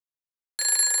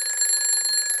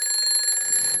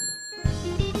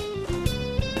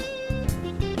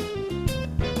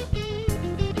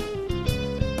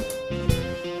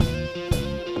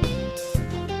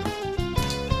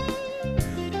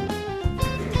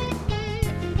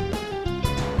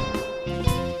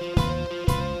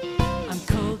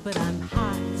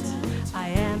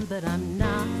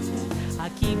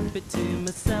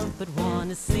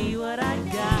to see what I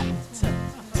got.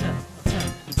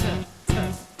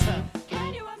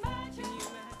 Can you imagine?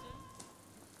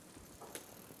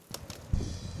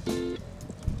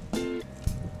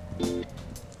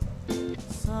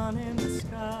 Sun in the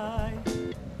sky,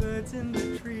 birds in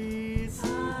the trees,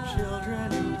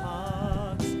 children in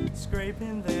parks,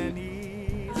 scraping their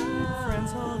knees,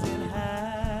 friends holding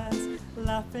hands,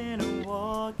 laughing and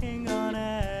walking on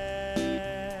air.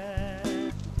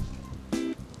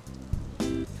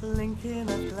 Clinking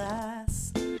of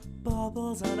glass,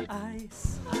 bubbles on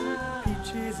ice,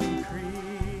 peaches and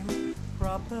cream,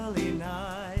 properly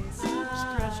nice,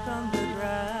 stretched on the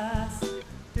grass,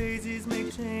 daisies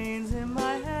make chains in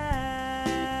my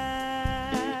hair.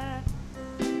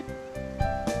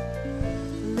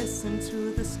 Listen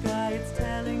to the sky, it's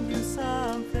telling you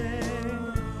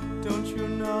something. Don't you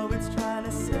know it's trying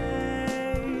to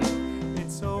say,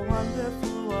 it's so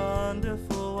wonderful,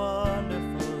 wonderful,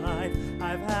 wonderful life.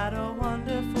 I've had a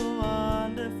wonderful,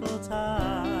 wonderful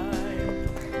time.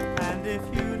 And if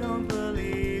you don't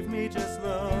believe me, just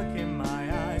look in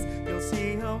my eyes. You'll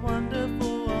see a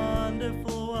wonderful,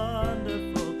 wonderful,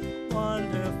 wonderful,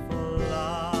 wonderful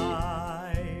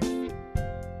life.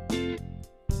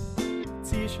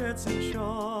 T-shirts and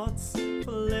shorts,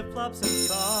 flip-flops and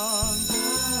thongs,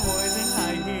 boys in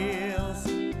high heels,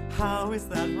 how is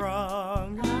that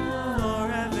wrong?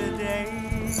 Forever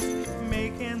days,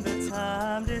 making the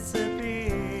time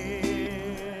disappear.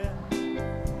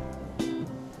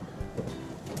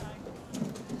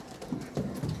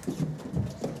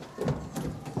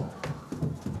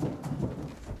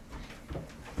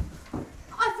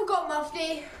 I forgot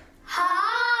Mufti.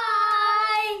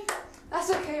 Hi! That's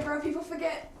okay, bro. People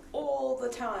forget all the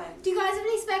time. Do you guys have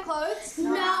any spare clothes?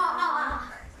 No.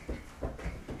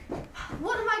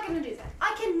 What am I going to do then?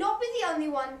 I cannot be the only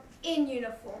one in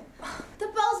uniform. The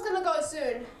bell's going to go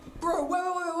soon. Bro,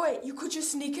 wait. You could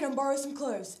just sneak in and borrow some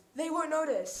clothes. They won't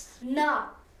notice. Nah,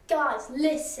 guys,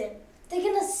 listen. They're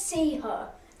gonna see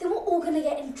her. Then we're all gonna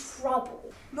get in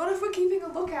trouble. Not if we're keeping a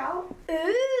lookout.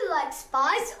 Ooh, like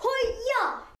spies?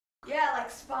 Hoya! Yeah, like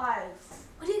spies.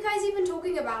 What are you guys even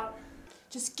talking about?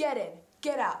 Just get in,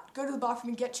 get out, go to the bathroom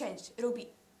and get changed. It'll be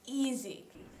easy.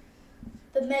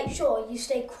 But make sure you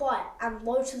stay quiet and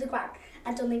low to the ground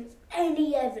and don't leave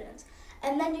any evidence.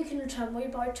 And then you can return what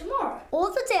you borrowed tomorrow. Or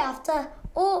the day after,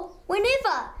 or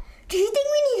whenever. Do you think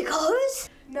we need codes?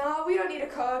 No, we don't need a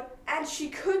code. And she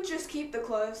could just keep the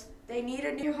clothes. They need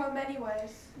a new home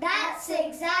anyways. That's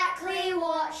exactly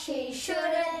what she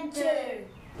shouldn't do.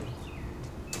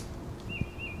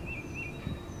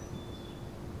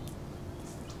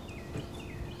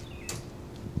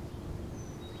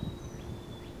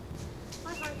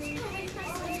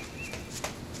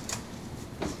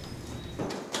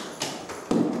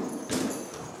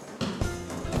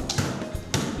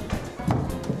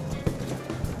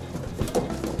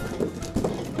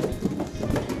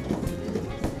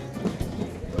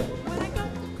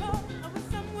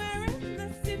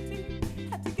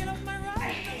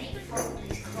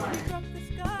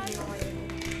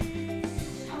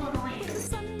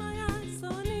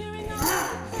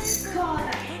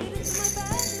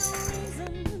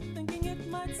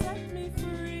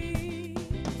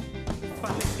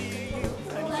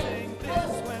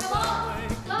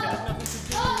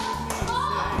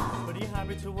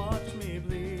 To watch me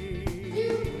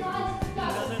bleed.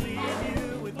 Rather leave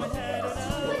you with my head in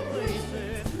other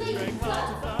places. Very hard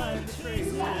to find the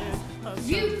traces of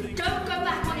You don't go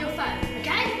back on your phone,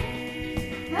 okay?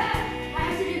 I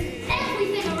have to do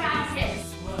everything around here.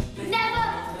 Never,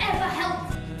 ever help.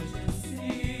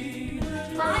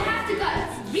 I have to go.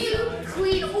 You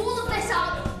clean all of this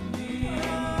up.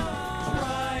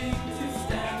 Trying to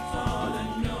stand tall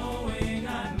and knowing I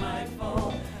might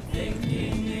fall.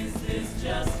 Thinking, is this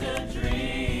just a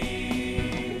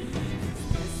dream? Is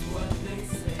this what they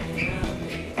say of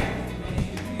me?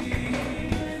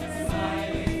 Maybe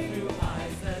smiling through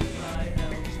eyes that try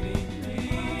help me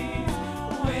please.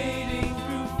 Wading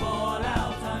through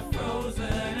fallout, I'm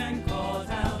frozen and caught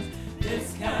out. This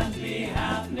can't be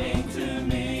happening to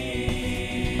me.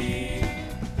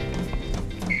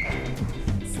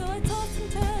 So I toss and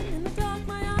turn in the dark,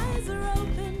 my eyes are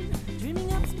open,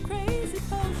 dreaming up some crazy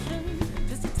potion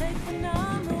just to take the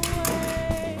numb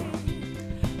away.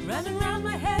 Running round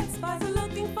my head, spies are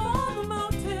looking for the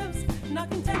motives,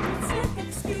 knocking with sick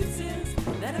excuses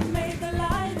that have made the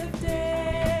light of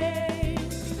day.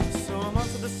 So I'm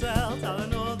onto the cell,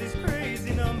 telling all these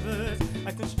crazy numbers,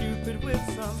 acting stupid with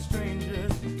some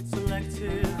strangers,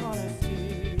 selective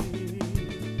honesty.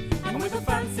 And with a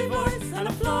fancy voice and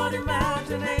a flawed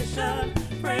imagination,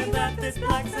 praying that this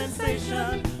black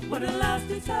sensation will wouldn't last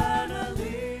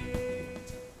eternally.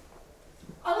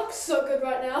 I look so good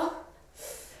right now.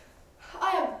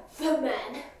 I am the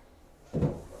man.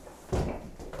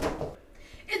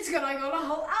 It's gonna go the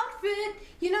whole outfit.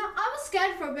 You know, I was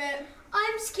scared for a bit.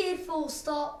 I'm scared full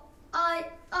stop. I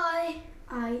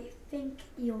think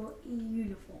your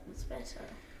uniform's better.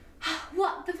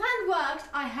 What? The plan worked.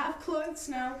 I have clothes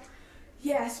now.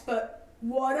 Yes, but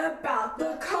what about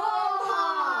the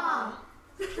car?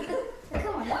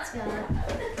 Come on, let's go.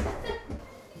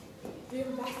 The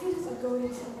ambassadors are going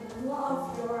to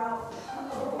love your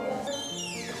outfit.